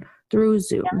phone, through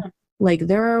Zoom. Yeah. Like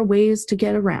there are ways to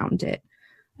get around it.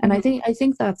 And I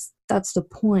think that's the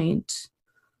point.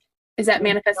 Is that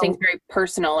manifesting is very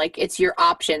personal. Like it's your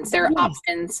options. There are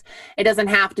options. It doesn't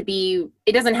have to be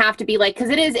like, cause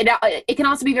it can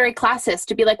also be very classist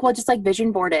to be like, well, just like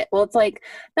vision board it. Well, it's like,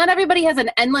 not everybody has an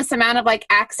endless amount of like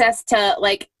access to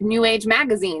like new age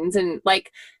magazines and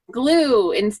like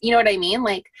glue and you know what I mean?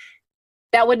 Like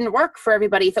that wouldn't work for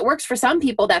everybody. If it works for some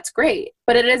people, that's great.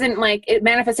 But it isn't like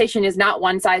manifestation is not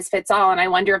one size fits all. And I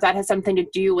wonder if that has something to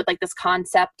do with like this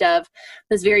concept of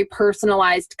this very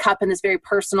personalized cup and this very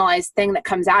personalized thing that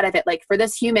comes out of it. Like for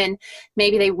this human,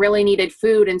 maybe they really needed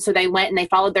food. And so they went and they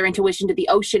followed their intuition to the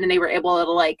ocean and they were able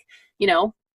to like, you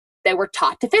know, they were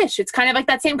taught to fish. It's kind of like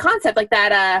that same concept, like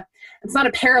that, it's not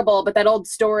a parable, but that old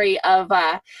story of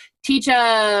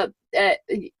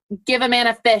give a man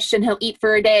a fish and he'll eat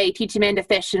for a day, teach a man to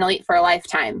fish and he'll eat for a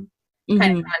lifetime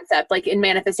kind of concept. Like in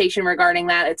manifestation regarding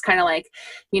that, it's kind of like,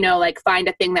 you know, like find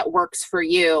a thing that works for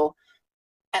you,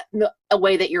 a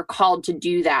way that you're called to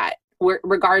do that.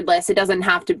 Regardless, it doesn't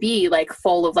have to be like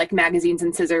full of like magazines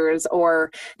and scissors,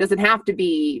 or doesn't have to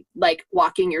be like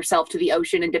walking yourself to the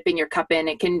ocean and dipping your cup in.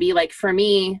 It can be like, for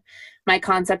me, my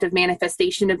concept of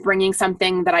manifestation, of bringing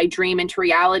something that I dream into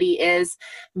reality, is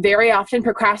very often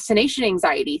procrastination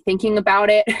anxiety, thinking about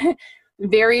it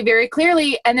very, very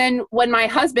clearly. And then when my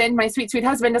husband, my sweet, sweet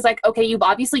husband is like, okay, you've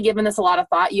obviously given this a lot of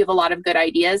thought. You have a lot of good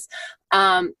ideas.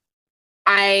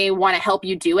 I want to help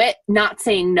you do it, not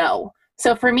saying no.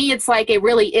 So for me, it's like, it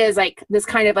really is like this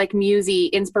kind of like musy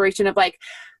inspiration of like,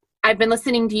 I've been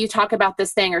listening to you talk about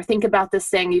this thing or think about this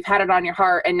thing. You've had it on your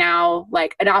heart, and now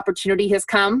like an opportunity has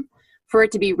come for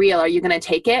it to be real. Are you going to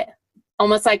take it?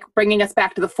 Almost like bringing us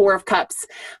back to the Four of Cups,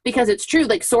 because it's true.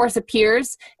 Like Source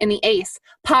appears in the Ace,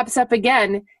 pops up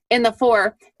again in the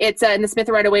Four. It's in the Smith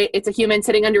Rider-Waite. It's a human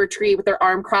sitting under a tree with their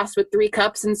arm crossed with 3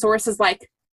 cups, and Source is like,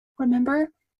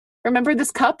 remember this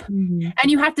cup? Mm-hmm.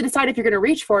 And you have to decide if you're going to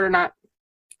reach for it or not.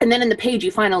 And then in the page, you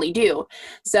finally do.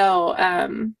 So I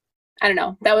don't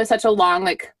know. That was such a long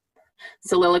like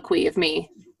soliloquy of me.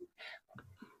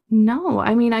 No,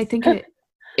 I mean, I think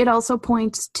it also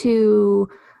points to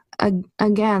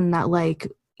again that like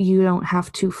you don't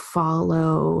have to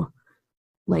follow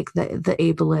like the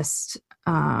ableist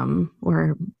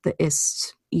or the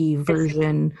ist-y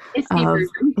version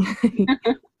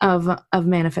of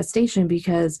manifestation,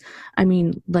 because I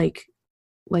mean like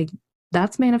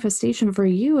that's manifestation for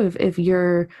you if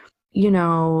you're, you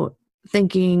know,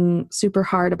 thinking super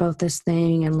hard about this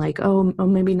thing and like, oh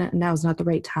maybe now's not the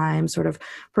right time, sort of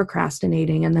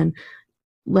procrastinating, and then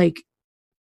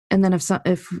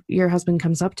if your husband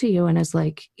comes up to you and is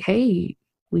like, hey,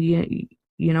 you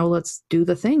know, let's do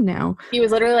the thing now. He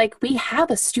was literally like, we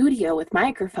have a studio with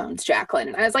microphones, Jacqueline.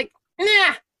 And I was like,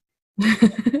 nah.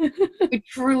 We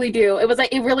truly do. It was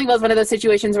like, it really was one of those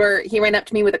situations where he ran up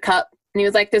to me with a cup and he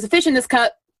was like, there's a fish in this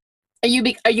cup. Are you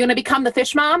going to become the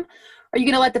fish mom? Or are you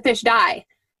going to let the fish die?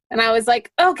 And I was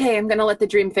like, okay, I'm going to let the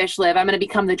dream fish live. I'm going to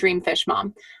become the dream fish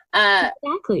mom.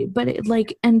 Exactly. But it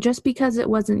like, and just because it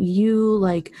wasn't you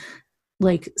like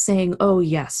saying, oh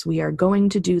yes, we are going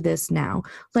to do this now.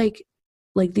 Like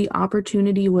the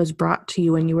opportunity was brought to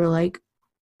you and you were like,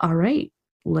 all right,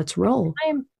 let's roll.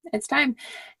 It's time.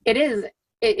 It is.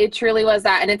 It truly was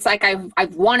that. And it's like,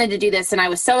 I've wanted to do this and I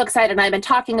was so excited and I've been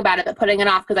talking about it, but putting it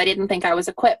off because I didn't think I was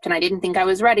equipped and I didn't think I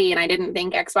was ready and I didn't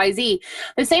think XYZ.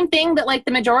 The same thing that like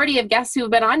the majority of guests who have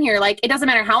been on here, like, it doesn't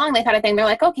matter how long they've had a thing. They're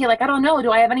like, okay, like, I don't know.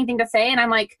 Do I have anything to say? And I'm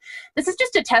like, this is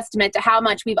just a testament to how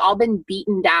much we've all been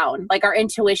beaten down. Like our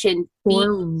intuition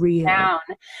beaten down,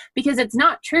 because it's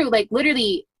not true. Like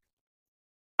literally,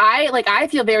 I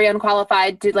feel very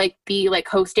unqualified to like be like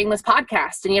hosting this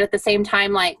podcast. And yet at the same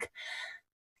time, like,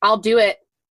 I'll do it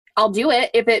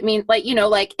if it means like, you know,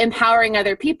 like empowering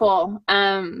other people.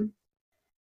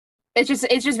 It's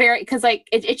just very, because like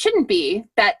it shouldn't be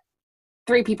that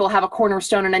 3 people have a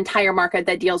cornerstone, an entire market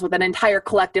that deals with an entire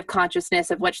collective consciousness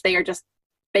of which they are just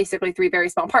basically 3 very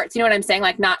small parts. You know what I'm saying?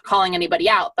 Like not calling anybody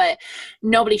out, but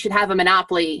nobody should have a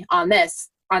monopoly on this,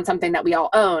 on something that we all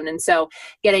own. And so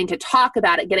getting to talk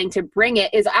about it, getting to bring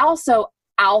it is also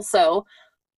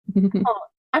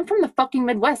I'm from the fucking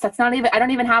Midwest. That's not even, I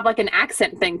don't even have like an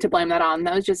accent thing to blame that on.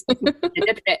 That was just,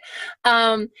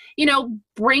 you know,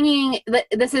 bringing,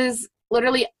 this is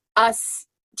literally us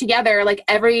together, like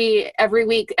every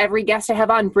week, every guest I have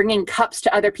on, bringing cups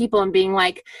to other people and being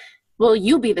like, will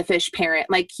you be the fish parent?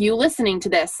 Like you listening to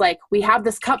this, like we have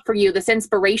this cup for you, this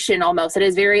inspiration almost. It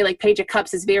is very like Page of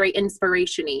Cups is very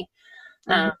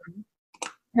inspiration-y.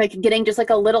 Like getting just like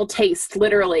a little taste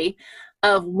literally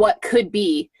of what could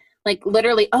be. Like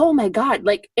literally, oh my God,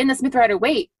 like in the Smith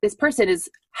Rider-Waite, this person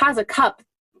has a cup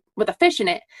with a fish in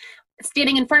it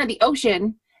standing in front of the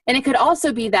ocean. And it could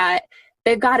also be that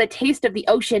they've got a taste of the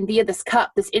ocean via this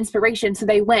cup, this inspiration. So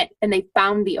they went and they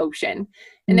found the ocean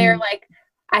and they're like,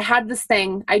 I had this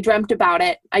thing. I dreamt about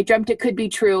it. I dreamt it could be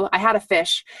true. I had a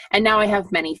fish and now I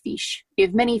have many fish. You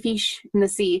have many fish in the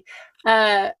sea.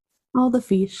 All the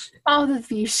fish.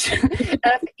 FEESH.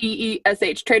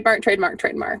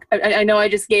 Trademark. I know I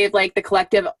just gave like the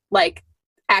collective like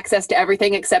access to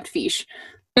everything except fish.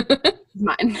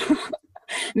 Mine.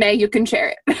 May, you can share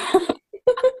it.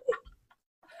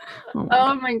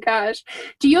 Oh my gosh.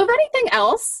 Do you have anything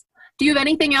else? Do you have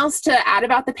anything else to add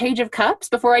about the Page of Cups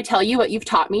before I tell you what you've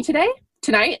taught me today?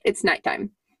 Tonight? It's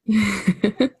nighttime.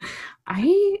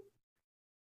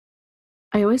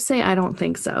 I always say I don't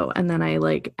think so, and then I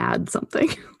like add something.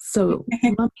 So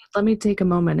let me take a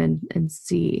moment and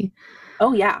see.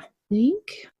 Oh yeah. I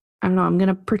don't know. I'm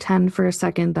gonna pretend for a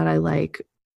second that I like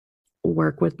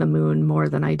work with the moon more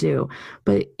than I do.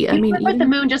 But I mean, work with the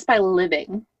moon just by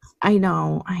living. I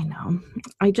know.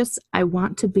 I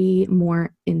want to be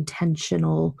more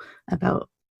intentional about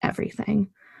everything.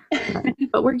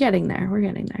 But we're getting there.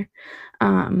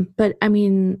 But I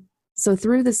mean, so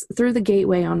through the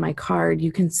gateway on my card,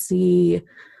 you can see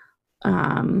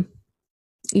the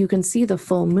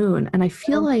full moon. And I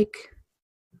feel like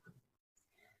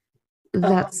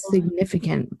that's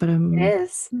significant, but I'm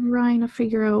trying to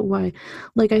figure out why.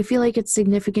 Like, I feel like it's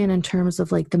significant in terms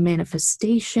of like the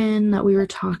manifestation that we were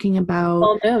talking about.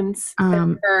 Full moons.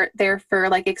 They're for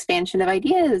like expansion of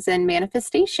ideas and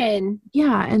manifestation.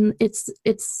 Yeah, and it's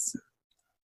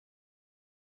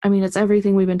I mean, it's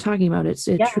everything we've been talking about. It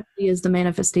truly is the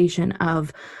manifestation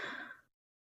of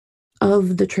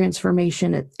the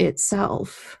transformation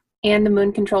itself. And the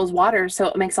moon controls water, so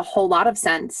it makes a whole lot of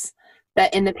sense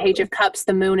that in the Page of Cups,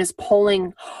 the moon is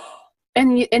pulling,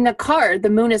 and in the card, the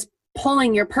moon is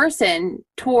pulling your person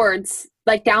towards,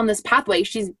 like, down this pathway.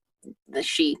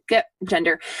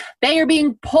 They are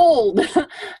being pulled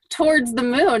towards the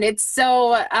moon. It's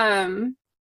so,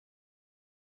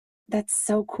 that's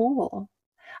so cool.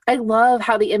 I love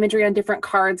how the imagery on different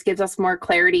cards gives us more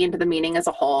clarity into the meaning as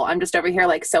a whole. I'm just over here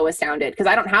like so astounded because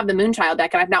I don't have the Moonchild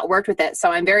deck and I've not worked with it. So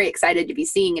I'm very excited to be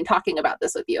seeing and talking about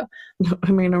this with you.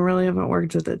 I mean, I really haven't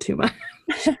worked with it too much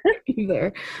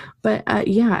either. But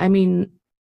yeah, I mean,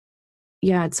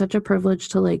 yeah, it's such a privilege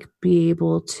to like be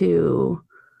able to,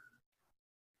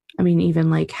 I mean, even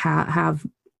like have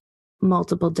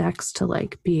multiple decks to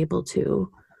like be able to,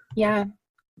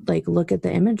 like look at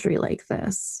the imagery like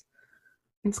this.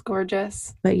 It's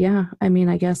gorgeous. But yeah, I mean,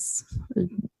 I guess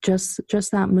just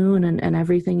that moon and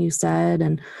everything you said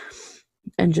and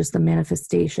just the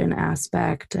manifestation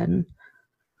aspect and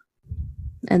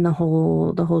the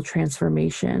whole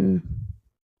transformation.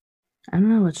 I don't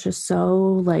know, it's just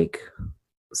so like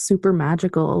super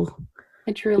magical.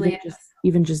 It truly is.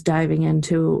 Even just diving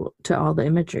into all the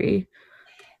imagery.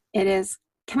 It is.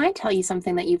 Can I tell you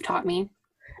something that you've taught me?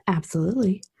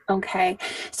 Absolutely. Okay.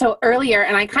 So earlier,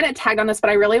 and I kind of tagged on this, but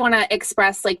I really want to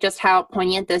express like just how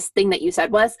poignant this thing that you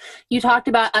said was. You talked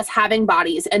about us having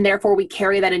bodies and therefore we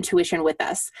carry that intuition with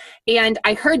us. And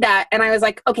I heard that and I was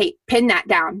like, okay, pin that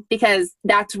down because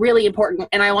that's really important.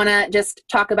 And I want to just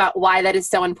talk about why that is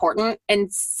so important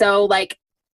and so like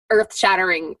earth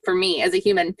shattering for me as a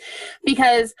human,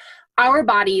 because our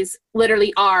bodies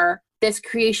literally are this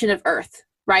creation of earth.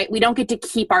 Right? We don't get to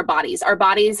keep our bodies. Our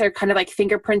bodies are kind of like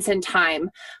fingerprints in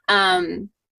time.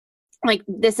 Like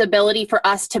this ability for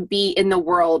us to be in the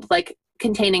world, like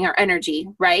containing our energy,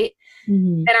 right?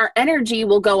 Mm-hmm. And our energy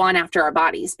will go on after our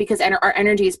bodies because our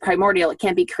energy is primordial. It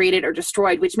can't be created or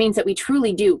destroyed, which means that we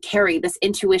truly do carry this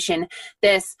intuition,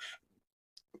 this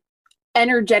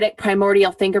energetic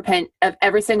primordial fingerprint of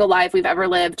every single life we've ever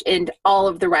lived and all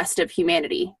of the rest of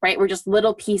humanity, right? We're just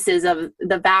little pieces of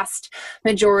the vast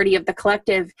majority of the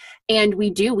collective. And we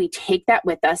take that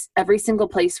with us every single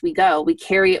place we go. We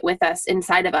carry it with us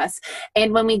inside of us.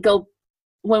 And when we do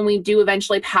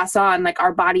eventually pass on, like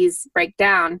our bodies break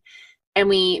down and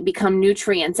we become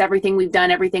nutrients, everything we've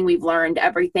done, everything we've learned,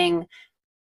 everything,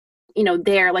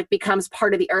 there like becomes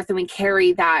part of the earth and we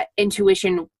carry that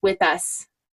intuition with us.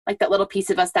 Like that little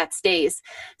piece of us that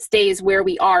stays where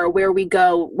we are, where we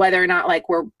go, whether or not like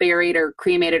we're buried or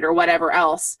cremated or whatever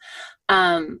else,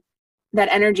 that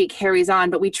energy carries on.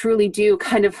 But we truly do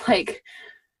kind of like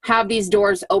have these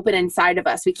doors open inside of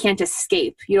us. We can't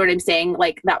escape. You know what I'm saying?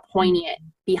 Like that poignant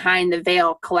behind the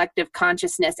veil, collective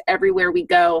consciousness, everywhere we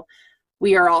go,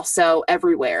 we are also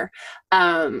everywhere.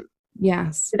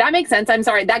 Yes. Did that make sense? I'm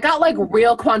sorry. That got like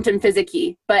real quantum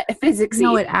physics-y, but physics-y.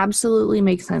 No, it absolutely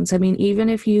makes sense. I mean, even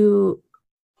if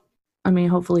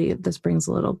hopefully this brings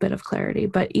a little bit of clarity,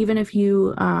 but even if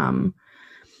you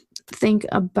think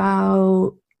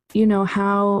about,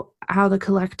 how the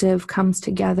collective comes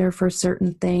together for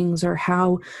certain things or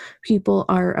how people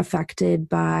are affected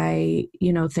by,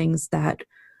 things that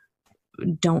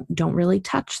don't really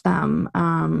touch them.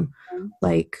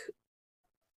 Like,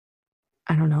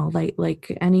 I don't know,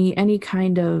 like any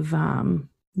kind of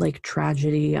like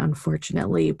tragedy,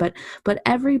 unfortunately, but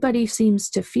everybody seems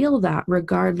to feel that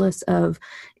regardless of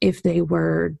if they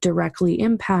were directly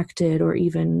impacted or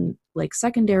even like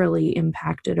secondarily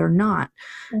impacted or not.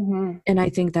 Mm-hmm. And I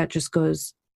think that just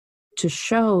goes to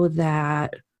show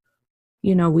that,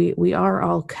 we are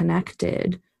all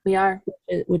connected. We are.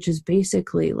 Which is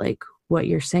basically like what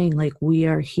you're saying, like we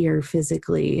are here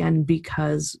physically, and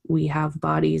because we have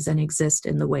bodies and exist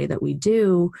in the way that we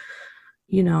do,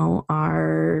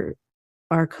 our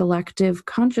collective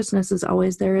consciousness is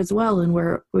always there as well, and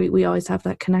we always have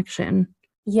that connection.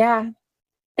 Yeah.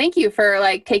 Thank you for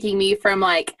like taking me from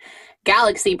like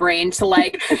galaxy brain to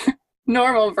like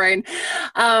normal brain.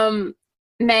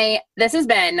 May, this has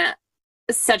been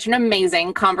such an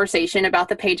amazing conversation about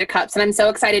the Page of Cups, and I'm so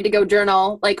excited to go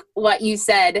journal like what you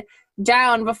said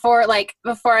down before it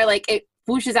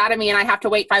whooshes out of me and I have to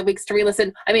wait 5 weeks to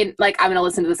re-listen. I mean, like I'm going to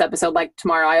listen to this episode like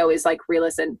tomorrow. I always like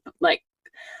re-listen like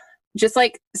just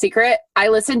like secret, I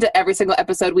listen to every single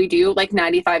episode we do like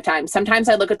 95 times. Sometimes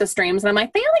I look at the streams and I'm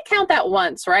like, they only count that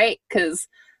once, right? Because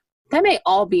that may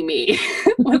all be me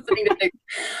listening to things.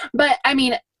 But I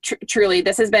mean, truly,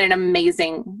 this has been an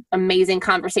amazing, amazing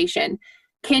conversation.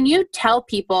 Can you tell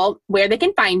people where they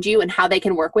can find you and how they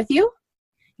can work with you?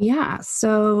 Yeah,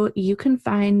 so you can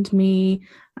find me,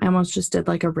 I almost just did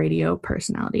like a radio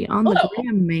personality, on the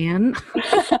Graham Man.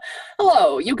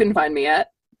 Hello, you can find me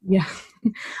at. Yeah.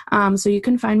 So you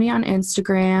can find me on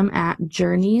Instagram at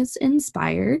Journeys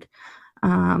Inspired.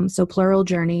 So plural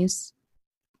journeys.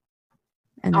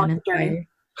 And then inspired.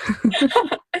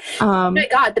 Oh my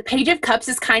God, the Page of Cups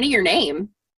is kind of your name.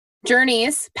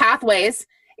 Journeys, pathways,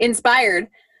 inspired.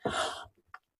 Oh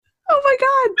my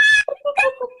God.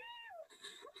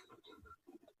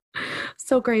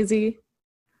 So crazy.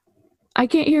 I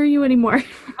can't hear you anymore.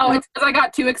 Oh, it's because I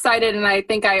got too excited and I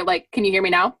think can you hear me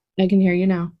now? I can hear you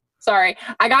now. Sorry.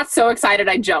 I got so excited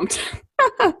I jumped.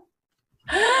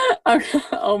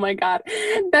 Oh my God.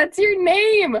 That's your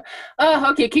name.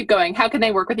 Oh, okay, keep going. How can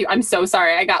they work with you? I'm so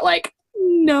sorry. I got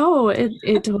No,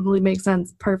 it totally makes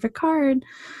sense. Perfect card.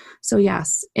 So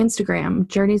yes, Instagram,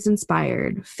 Journeys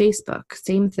Inspired. Facebook,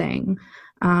 same thing.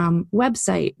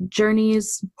 Website,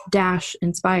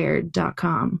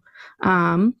 journeys-inspired.com.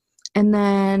 And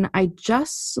then I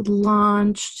just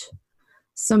launched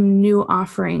some new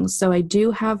offerings. So I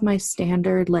do have my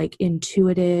standard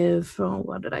intuitive,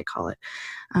 what did I call it?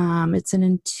 It's an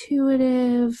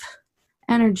intuitive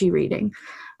energy reading.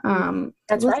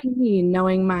 That's right. Me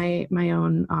knowing my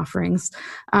own offerings.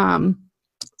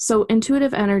 So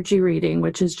intuitive energy reading,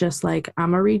 which is just I'm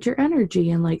gonna read your energy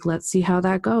and let's see how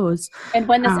that goes. And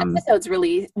when this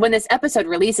episode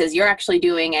releases, you're actually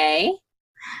doing a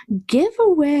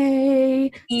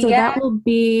giveaway. So that will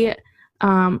be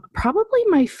probably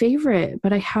my favorite,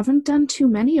 but I haven't done too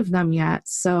many of them yet.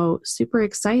 So super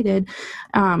excited.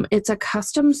 It's a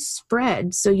custom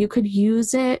spread. So you could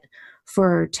use it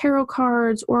for tarot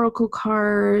cards, oracle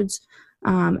cards,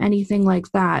 anything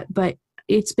like that. But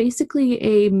it's basically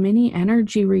a mini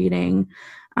energy reading.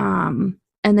 And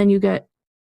then you get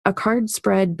a card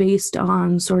spread based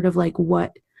on sort of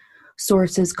what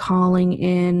source is calling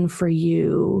in for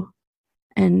you.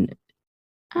 And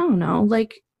I don't know,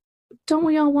 don't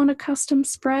we all want a custom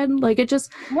spread? It just,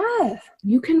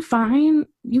 you can find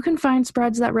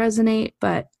spreads that resonate,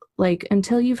 but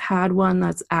until you've had one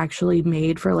that's actually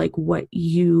made for what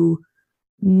you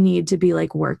need to be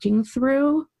working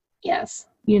through. Yes.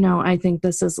 I think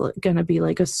this is going to be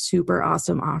a super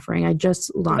awesome offering. I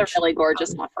just launched. It's a really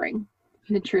gorgeous offering.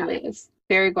 It truly is.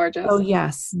 Very gorgeous. Oh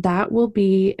yes, that will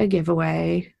be a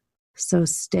giveaway. So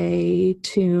stay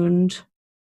tuned.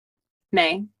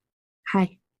 May.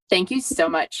 Hi. Thank you so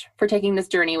much for taking this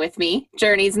journey with me.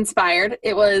 Journeys Inspired.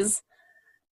 It was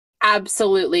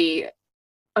absolutely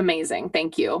amazing.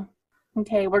 Thank you.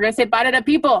 Okay, we're going to say bye to the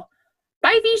people.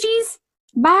 Bye, Fishies.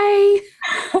 Bye.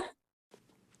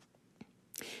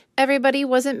 Everybody,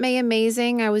 wasn't May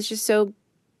amazing? I was so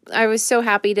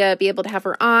happy to be able to have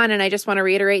her on, and I just want to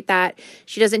reiterate that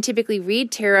she doesn't typically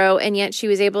read tarot, and yet she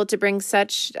was able to bring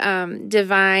such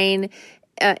divine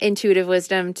intuitive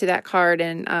wisdom to that card,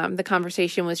 and the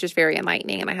conversation was just very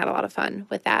enlightening, and I had a lot of fun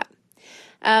with that.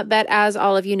 But as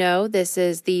all of you know, this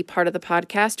is the part of the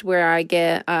podcast where I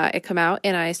come out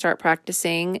and I start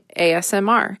practicing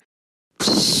ASMR.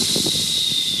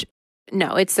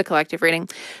 No, it's the collective reading.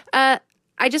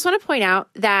 I just want to point out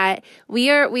that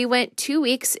we went 2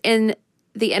 weeks in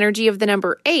the energy of the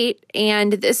number 8,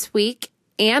 and this week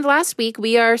and last week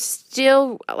we are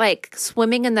still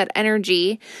swimming in that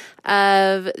energy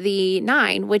of the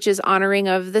 9, which is honoring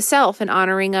of the self and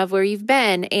honoring of where you've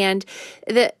been. And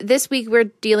this week we're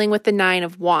dealing with the 9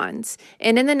 of Wands.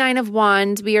 And in the 9 of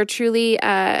Wands, we are truly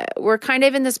we're kind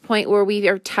of in this point where we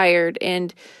are tired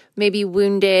and maybe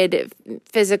wounded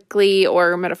physically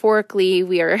or metaphorically.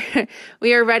 We are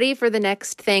ready for the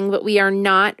next thing, but we are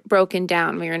not broken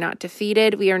down. We are not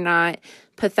defeated. We are not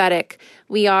pathetic.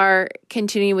 We are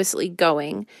continuously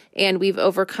going, and we've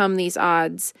overcome these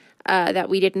odds that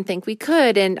we didn't think we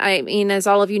could. And I mean, as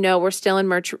all of you know, we're still in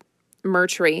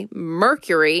Mercury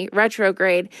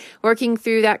retrograde, working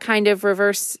through that kind of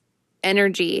reverse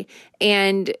energy.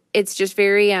 And it's just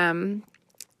very,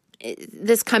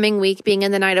 this coming week, being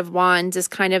in the 9 of Wands, is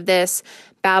kind of this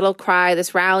battle cry,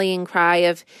 this rallying cry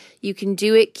of, you can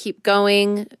do it, keep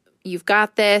going, you've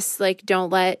got this.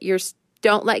 Don't let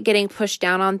getting pushed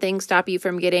down on things stop you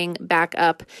from getting back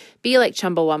up. Be like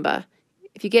Chumbawamba.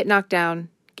 If you get knocked down,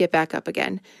 get back up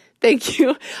again. Thank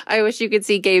you. I wish you could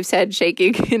see Gabe's head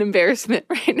shaking in embarrassment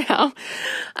right now.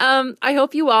 I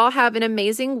hope you all have an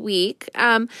amazing week.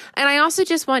 And I also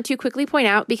just want to quickly point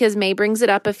out, because May brings it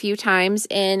up a few times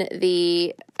in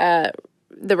the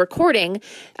recording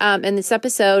in this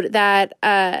episode, that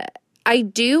I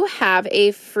do have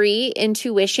a free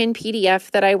intuition PDF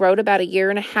that I wrote about 1.5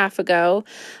 years ago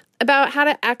about how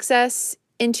to access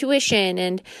intuition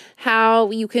and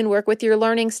how you can work with your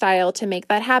learning style to make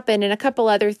that happen, and a couple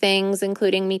other things,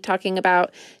 including me talking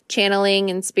about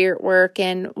channeling and spirit work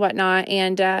and whatnot.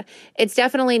 And it's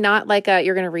definitely not like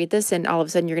you're going to read this and all of a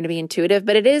sudden you're going to be intuitive,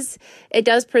 but it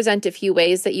does present a few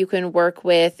ways that you can work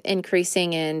with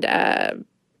increasing and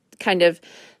kind of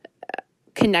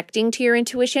connecting to your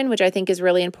intuition, which I think is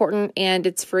really important, and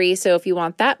it's free. So if you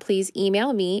want that, please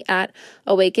email me at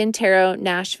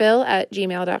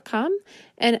awakentarotnashville@gmail.com.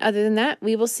 And other than that,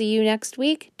 we will see you next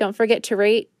week. Don't forget to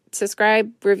rate,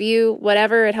 subscribe, review,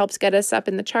 whatever. It helps get us up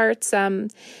in the charts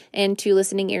and to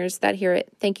listening ears that hear it.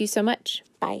 Thank you so much.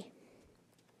 Bye.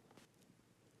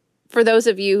 For those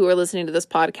of you who are listening to this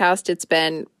podcast, it's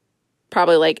been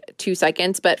probably like 2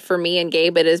 seconds, but for me and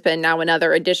Gabe, it has been now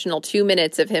another additional 2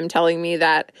 minutes of him telling me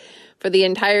that for the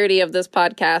entirety of this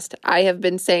podcast, I have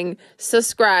been saying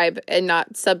subscribe and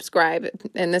not subscribe.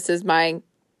 And this is me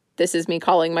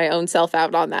calling my own self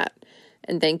out on that.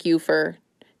 And thank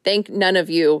none of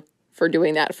you for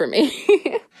doing that for me.